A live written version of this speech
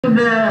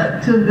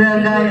the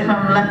guy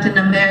from Latin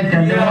America,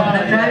 the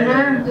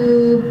driver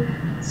who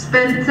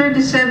spent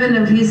 37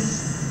 of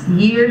his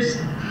years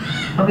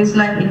of his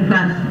life in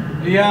plant.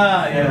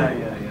 Yeah.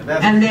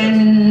 And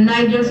then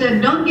Nigel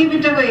said, "Don't give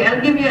it away.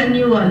 I'll give you a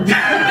new one."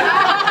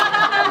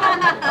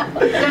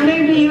 So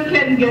maybe you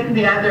can get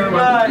the other one.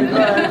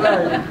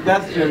 Right.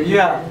 That's true.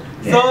 Yeah.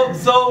 So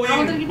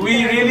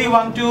we really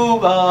want to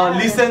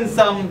listen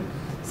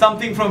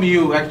something from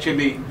you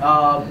actually,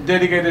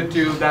 dedicated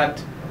to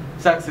that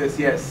success.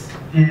 Yes.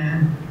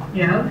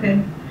 Yeah.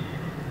 Okay.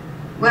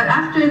 Well,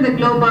 after the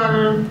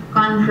global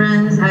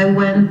conference, I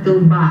went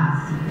to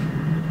Bath.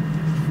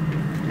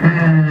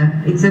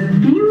 It's a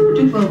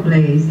beautiful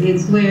place.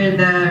 It's where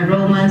the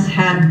Romans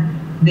had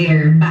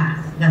their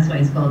bath. That's why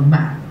it's called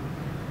Bath.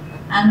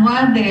 And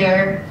while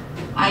there,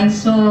 I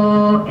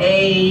saw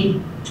a,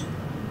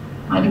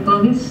 what do you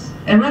call this?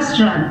 A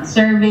restaurant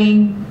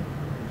serving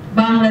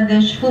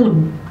Bangladesh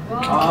food.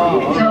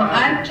 Wow. So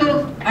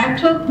I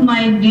took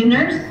my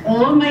dinners,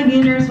 all my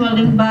dinners while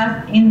in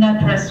Bath in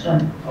that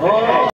restaurant. Oh.